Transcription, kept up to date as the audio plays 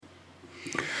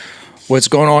What's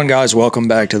going on, guys? Welcome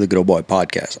back to the Good Old Boy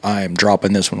Podcast. I am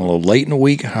dropping this one a little late in the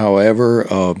week. However,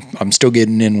 I'm still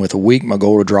getting in with a week. My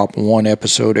goal to drop one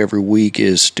episode every week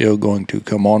is still going to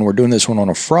come on. We're doing this one on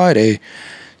a Friday,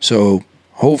 so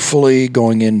hopefully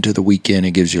going into the weekend,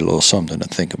 it gives you a little something to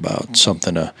think about,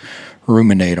 something to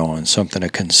ruminate on, something to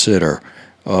consider.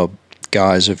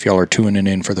 Guys, if y'all are tuning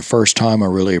in for the first time, I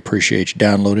really appreciate you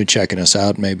downloading, checking us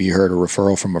out. Maybe you heard a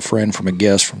referral from a friend, from a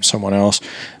guest, from someone else.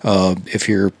 If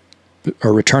you're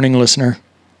a returning listener,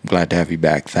 I'm glad to have you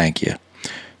back. Thank you.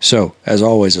 So, as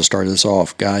always, I'll start this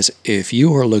off. Guys, if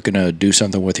you are looking to do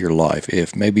something with your life,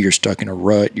 if maybe you're stuck in a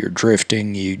rut, you're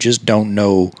drifting, you just don't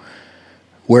know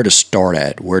where to start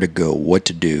at, where to go, what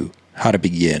to do, how to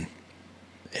begin,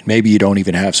 and maybe you don't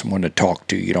even have someone to talk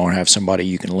to, you don't have somebody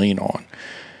you can lean on,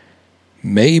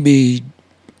 maybe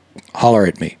holler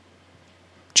at me.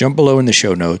 Jump below in the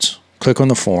show notes, click on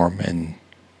the form, and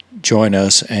join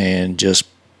us, and just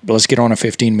let's get on a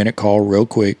 15-minute call real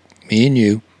quick. Me and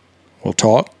you, we'll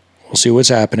talk, we'll see what's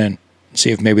happening, see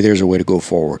if maybe there's a way to go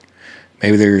forward.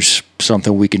 Maybe there's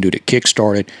something we can do to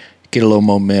kickstart it, get a little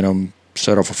momentum,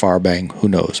 set off a fire bang, who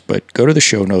knows. But go to the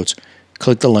show notes,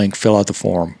 click the link, fill out the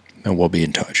form, and we'll be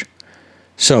in touch.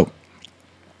 So,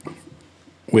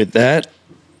 with that,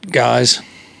 guys,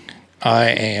 I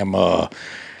am,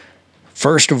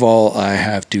 first of all, I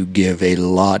have to give a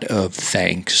lot of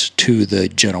thanks to the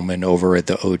gentlemen over at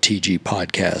the OTG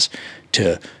podcast,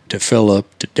 to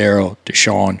Philip, to Daryl, to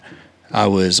Sean. I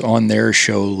was on their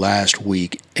show last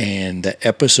week, and the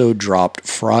episode dropped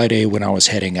Friday when I was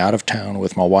heading out of town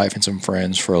with my wife and some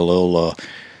friends for a little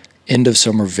end of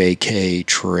summer vacay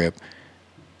trip.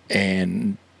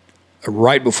 And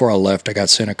right before I left, I got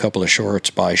sent a couple of shorts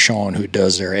by Sean, who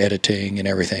does their editing and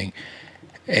everything.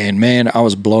 And man, I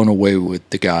was blown away with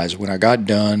the guys. When I got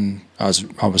done, I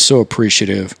was so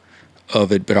appreciative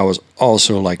of it, but I was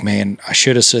also like, man, I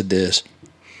should have said this.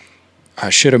 I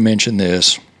should have mentioned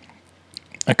this.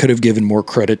 I could have given more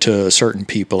credit to certain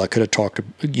people. I could have talked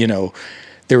to,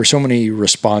 there were so many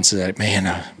responses that,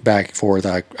 man, back and forth,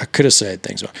 I could have said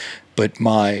things. But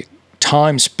my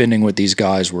time spending with these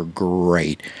guys were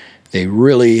great. They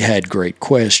really had great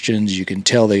questions. You can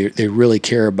tell they really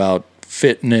care about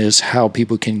fitness, how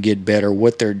people can get better,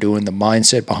 what they're doing, the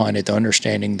mindset behind it, the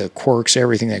understanding, the quirks,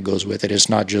 everything that goes with it. It's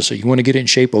not just, you want to get in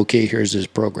shape, okay, here's this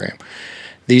program.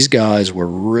 These guys were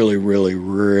really, really,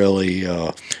 really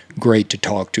great to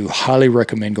talk to. Highly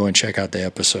recommend going check out the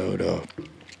episode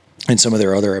and some of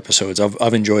their other episodes.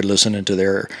 I've enjoyed listening to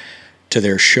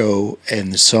their show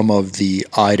and some of the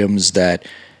items that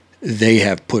they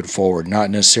have put forward, not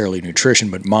necessarily nutrition,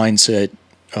 but mindset,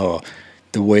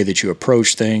 the way that you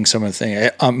approach things, some of the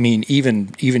things. I mean,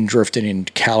 even drifting in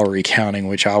calorie counting,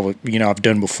 which I've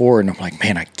done before, and I'm like,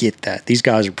 man, I get that. These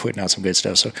guys are putting out some good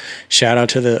stuff. So shout out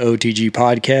to the OTG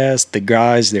podcast. The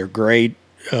guys, they're great.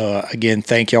 Again,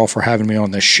 thank y'all for having me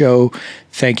on the show.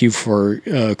 Thank you for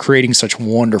creating such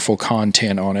wonderful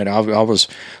content on it. I was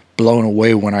blown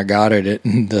away when I got it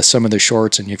and some of the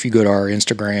shorts. And if you go to our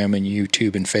Instagram and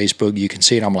YouTube and Facebook, you can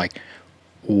see it. I'm like,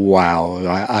 wow,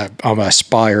 I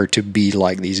aspire to be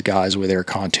like these guys with their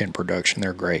content production.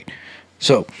 They're great.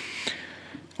 So,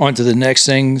 on to the next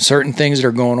thing. Certain things that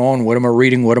are going on. What am I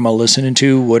reading? What am I listening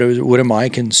to? What am I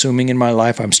consuming in my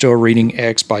life? I'm still reading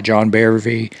X by John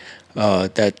Bevere.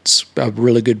 That's a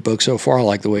really good book so far. I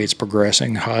like the way it's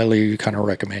progressing. Highly kind of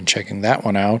recommend checking that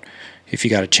one out if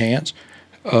you got a chance.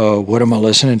 What am I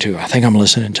listening to? I think I'm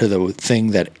listening to the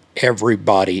thing that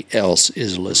everybody else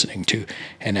is listening to,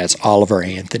 and that's Oliver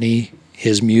Anthony,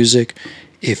 his music.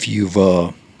 If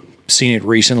you've seen it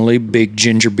recently, big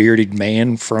ginger bearded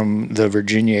man from the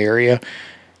Virginia area,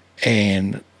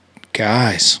 and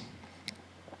guys,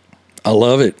 I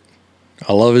love it.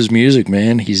 I love his music,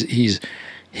 man.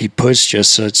 He puts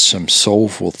just such some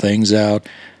soulful things out.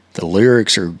 The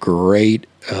lyrics are great.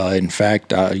 In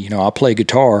fact, I play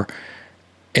guitar.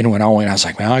 And when I went, I was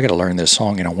like, man, I got to learn this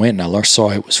song. And I went and I saw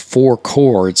it was 4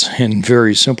 chords and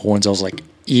very simple ones. I was like,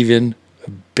 even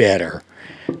better.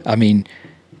 I mean,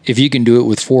 if you can do it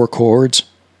with 4 chords,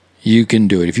 you can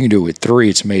do it. If you can do it with 3,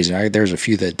 it's amazing. There's a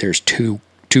few that there's two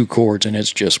chords, and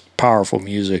it's just powerful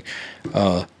music.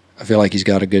 I feel like he's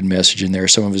got a good message in there.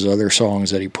 Some of his other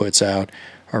songs that he puts out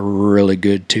are really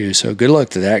good too. So good luck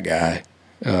to that guy.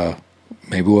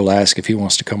 Maybe we'll ask if he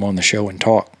wants to come on the show and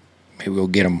talk. Maybe we'll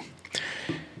get him.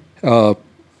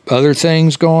 Other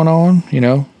things going on,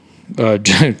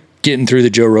 getting through the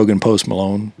Joe Rogan Post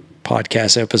Malone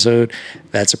podcast episode.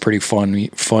 That's a pretty funny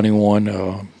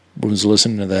one. Was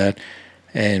listening to that,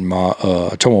 and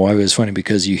I told my wife it was funny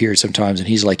because you hear it sometimes, and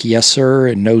he's like, "Yes, sir,"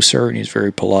 and "No, sir," and he's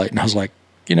very polite. And I was like,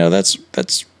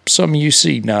 that's some you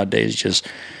see nowadays, just,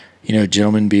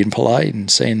 gentlemen being polite and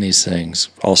saying these things.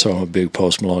 Also, I'm a big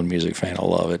Post Malone music fan. I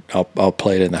love it. I'll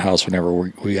play it in the house whenever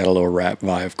we got a little rap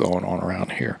vibe going on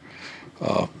around here.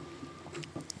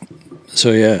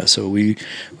 So we've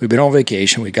been on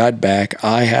vacation. We got back.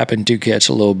 I happened to catch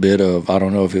a little bit of, I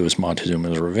don't know if it was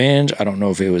Montezuma's Revenge. I don't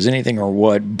know if it was anything or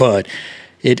what, but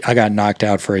I got knocked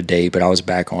out for a day, but I was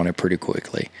back on it pretty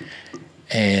quickly.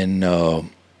 And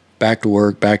back to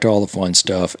work, back to all the fun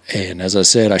stuff. And as I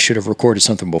said, I should have recorded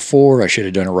something before. I should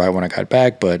have done it right when I got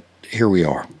back, but here we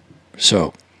are.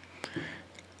 So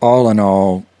all in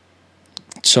all,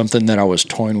 something that I was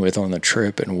toying with on the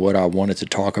trip and what I wanted to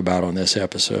talk about on this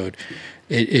episode,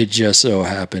 it just so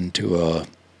happened to,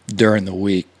 during the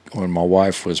week when my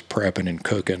wife was prepping and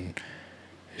cooking,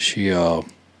 she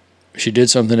did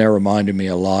something that reminded me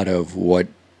a lot of what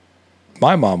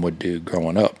my mom would do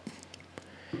growing up.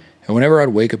 And whenever I'd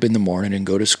wake up in the morning and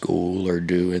go to school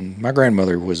and my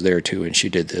grandmother was there too, and she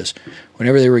did this,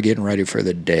 whenever they were getting ready for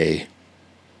the day,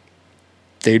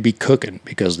 they'd be cooking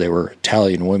because they were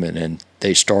Italian women and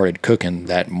they started cooking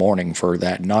that morning for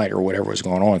that night or whatever was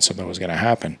going on. Something was going to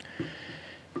happen.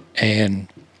 And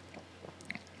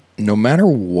no matter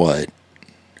what,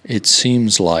 it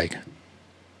seems like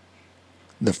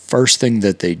the first thing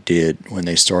that they did when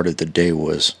they started the day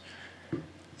was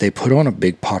they put on a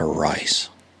big pot of rice.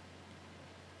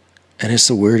 And it's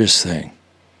the weirdest thing.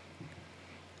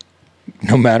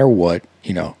 No matter what,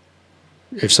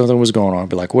 if something was going on, I'd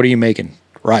be like, what are you making?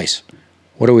 Rice.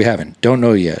 What are we having? Don't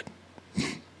know yet.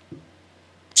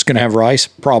 It's going to have rice?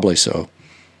 Probably so.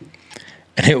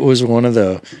 And it was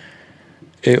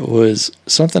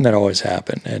something that always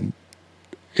happened. And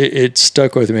it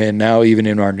stuck with me. And now even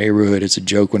in our neighborhood, it's a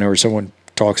joke whenever someone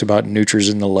talks about nutries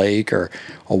in the lake or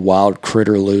a wild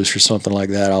critter loose or something like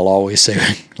that. I'll always say,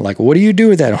 like, what do you do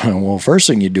with that? Well, first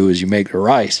thing you do is you make the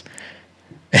rice.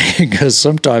 Because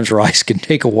sometimes rice can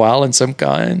take a while in some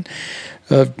kind.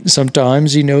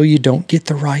 Sometimes, you don't get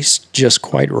the rice just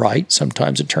quite right.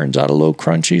 Sometimes it turns out a little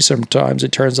crunchy. Sometimes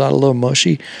it turns out a little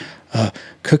mushy.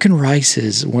 Cooking rice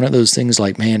is one of those things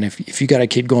like, man, if you got a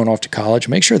kid going off to college,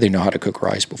 make sure they know how to cook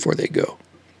rice before they go.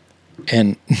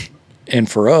 And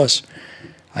for us,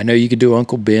 I know you can do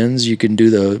Uncle Ben's. You can do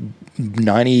the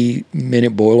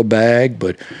 90-minute boil a bag,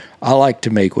 but I like to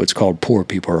make what's called poor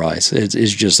people rice.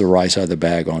 It's just the rice out of the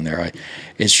bag on there.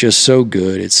 It's just so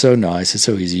good. It's so nice. It's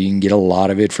so easy. You can get a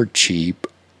lot of it for cheap,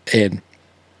 and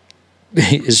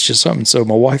it's just something. So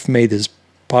my wife made this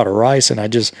pot of rice, and I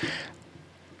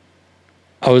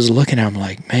was looking at it, I'm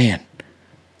like, man,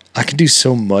 I can do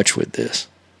so much with this.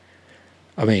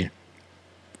 I mean,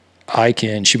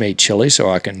 she made chili, so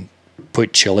I can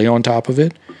put chili on top of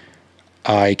it.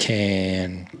 I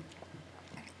can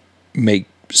make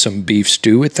some beef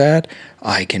stew with that.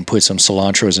 I can put some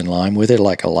cilantros and lime with it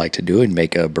like I like to do and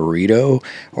make a burrito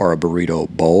or a burrito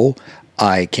bowl.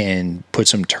 I can put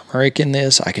some turmeric in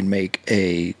this. I can make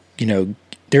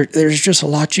there's just a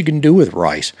lot you can do with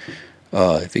rice.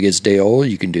 If it gets day old,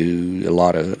 you can do a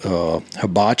lot of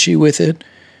hibachi with it.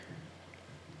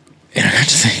 And I got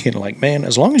to thinking, like, man,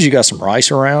 as long as you got some rice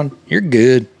around, you're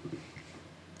good.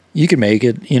 You can make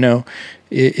it,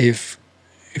 if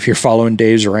you're following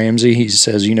Dave Ramsey, he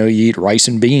says, you eat rice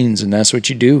and beans and that's what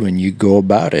you do and you go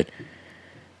about it.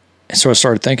 And so I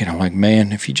started thinking, I'm like,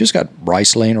 man, if you just got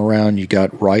rice laying around, you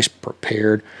got rice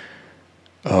prepared.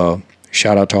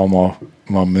 Shout out to all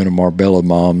my men and Marbella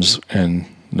moms and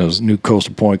those new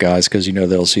Coastal Point guys, because,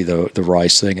 they'll see the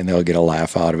rice thing and they'll get a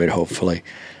laugh out of it, hopefully.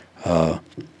 And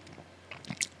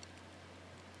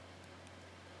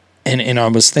I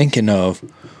was thinking of,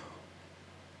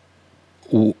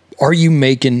 are you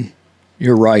making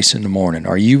your rice in the morning?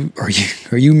 Are you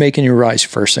making your rice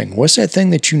first thing? What's that thing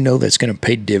that that's going to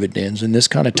pay dividends? And this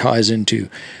kind of ties into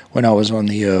when I was on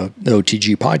the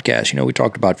OTG podcast. We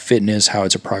talked about fitness, how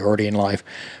it's a priority in life.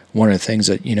 One of the things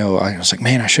that, I was like,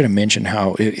 man, I should have mentioned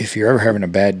how if you're ever having a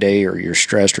bad day or you're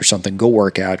stressed or something, go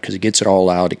work out because it gets it all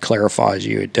out. It clarifies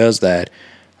you. It does that.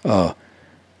 But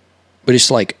it's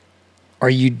like, are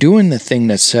you doing the thing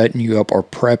that's setting you up or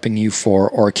prepping you for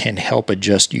or can help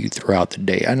adjust you throughout the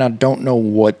day? And I don't know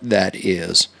what that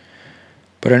is,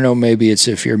 but I know maybe it's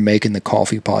if you're making the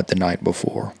coffee pot the night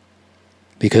before.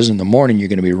 Because in the morning, you're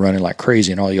going to be running like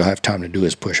crazy and all you'll have time to do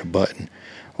is push a button.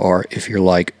 Or if you're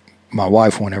like my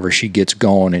wife, whenever she gets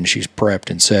going and she's prepped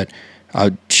and set,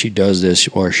 she does this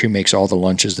or she makes all the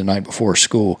lunches the night before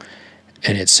school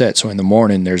and it's set. So in the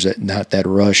morning, there's not that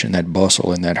rush and that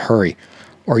bustle and that hurry.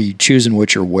 Are you choosing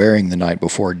what you're wearing the night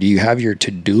before? Do you have your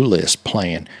to-do list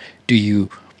planned? Do you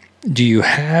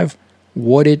have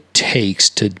what it takes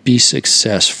to be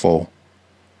successful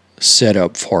set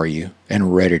up for you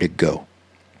and ready to go.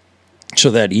 So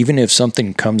that even if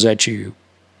something comes at you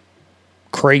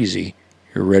crazy,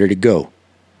 you're ready to go.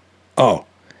 Oh,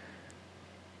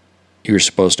 you were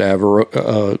supposed to have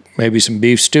maybe some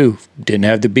beef stew. Didn't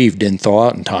have the beef, didn't thaw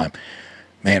out in time.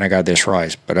 Man, I got this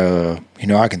rice, but I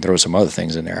can throw some other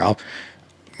things in there. I'm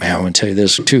going to tell you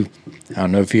this too. I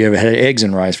don't know if you ever had eggs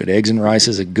and rice, but eggs and rice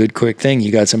is a good quick thing.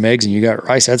 You got some eggs and you got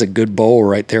rice. That's a good bowl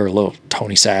right there. A little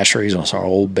Tony Chachere's on some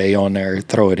Old Bay on there.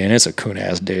 Throw it in. It's a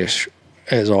coon-ass dish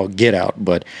as all get out,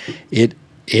 but it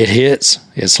hits.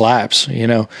 It slaps.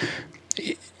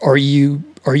 Are you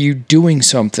doing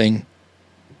something,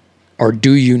 or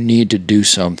do you need to do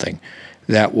something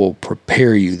that will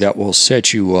prepare you, that will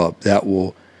set you up, that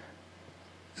will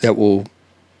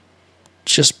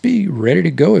just be ready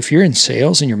to go? If you're in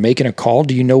sales and you're making a call,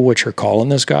 do you know what you're calling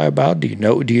this guy about? Do you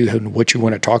know what you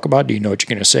want to talk about? Do you know what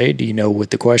you're going to say? Do you know what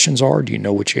the questions are? Do you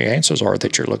know what your answers are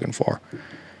that you're looking for?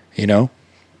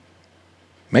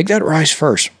 Make that rice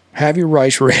first. Have your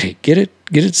rice ready. Get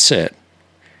it set.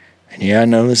 And yeah, I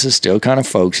know this is still kind of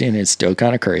folksy and it's still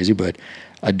kind of crazy, but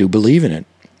I do believe in it.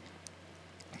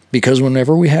 Because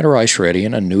whenever we had a rice ready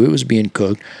and I knew it was being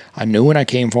cooked, I knew when I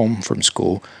came home from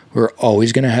school, we were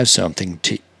always going to have something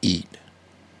to eat.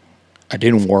 I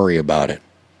didn't worry about it.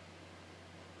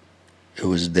 It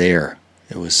was there.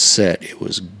 It was set. It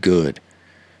was good.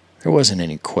 There wasn't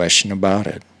any question about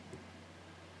it.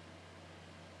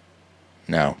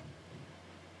 Now,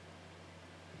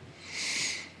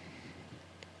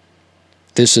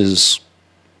 this is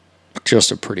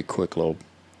just a pretty quick little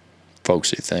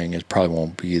folksy thing.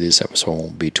 This episode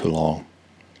won't be too long.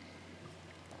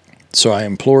 So I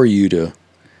implore you to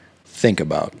think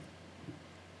about,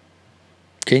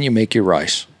 can you make your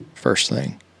rice first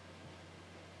thing?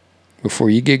 Before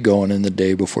you get going in the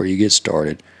day, before you get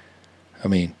started.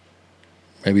 Maybe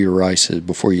your rice is,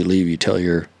 before you leave, you tell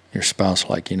your spouse,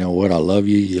 like, you know what, I love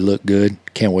you, you look good,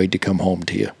 can't wait to come home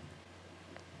to you.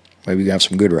 Maybe you have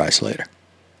some good rice later.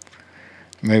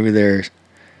 Maybe there's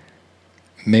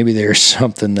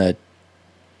something that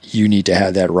you need to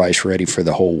have that rice ready for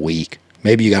the whole week.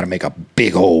 Maybe you got to make a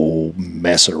big old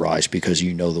mess of rice because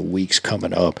you know the week's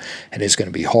coming up and it's going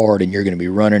to be hard and you're going to be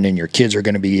running and your kids are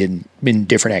going to be in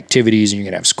different activities and you're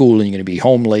going to have school and you're going to be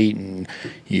home late and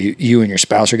you and your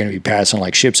spouse are going to be passing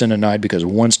like ships in the night because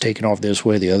one's taking off this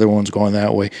way, the other one's going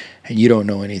that way, and you don't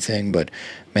know anything. But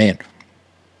man,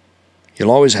 you'll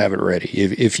always have it ready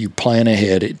if you plan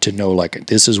ahead to know, like,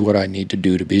 this is what I need to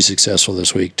do to be successful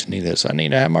this week. To need this, I need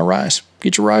to have my rice.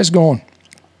 Get your rice going.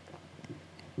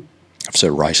 I've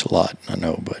said rice a lot, I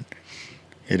know, but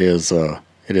it is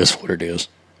what it is.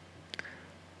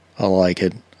 I like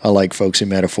it. I like folksy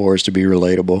metaphors to be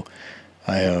relatable.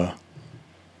 I'm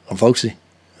folksy.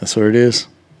 That's what it is.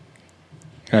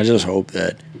 And I just hope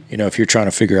that, if you're trying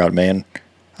to figure out, man,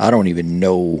 I don't even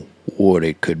know what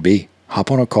it could be.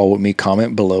 Hop on a call with me,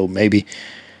 comment below, maybe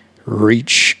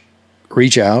reach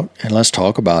out and let's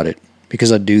talk about it.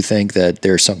 Because I do think that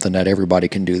there's something that everybody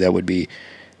can do that would be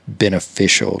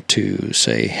beneficial to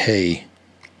say, hey,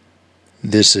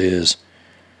 this is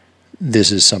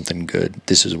something good.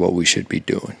 This is what we should be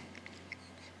doing.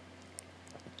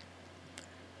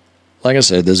 Like I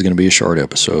said, this is going to be a short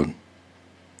episode.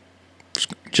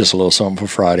 Just a little something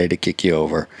for Friday to kick you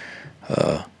over.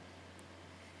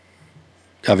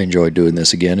 I've enjoyed doing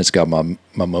this again. It's got my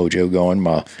mojo going,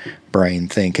 my brain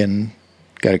thinking.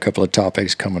 Got a couple of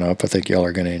topics coming up. I think y'all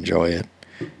are going to enjoy it.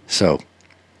 So,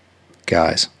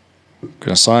 guys, I'm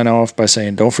going to sign off by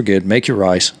saying, don't forget, make your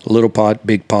rice. Little pot,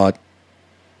 big pot,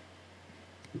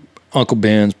 Uncle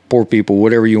Ben's, poor people,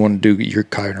 whatever you want to do, your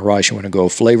kind of rice you want to go.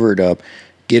 Flavor it up.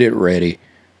 Get it ready.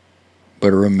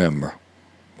 But remember,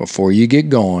 before you get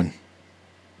going,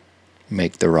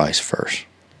 make the rice first.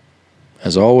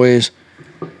 As always,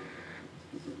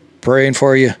 praying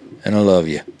for you, and I love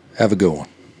you. Have a good one.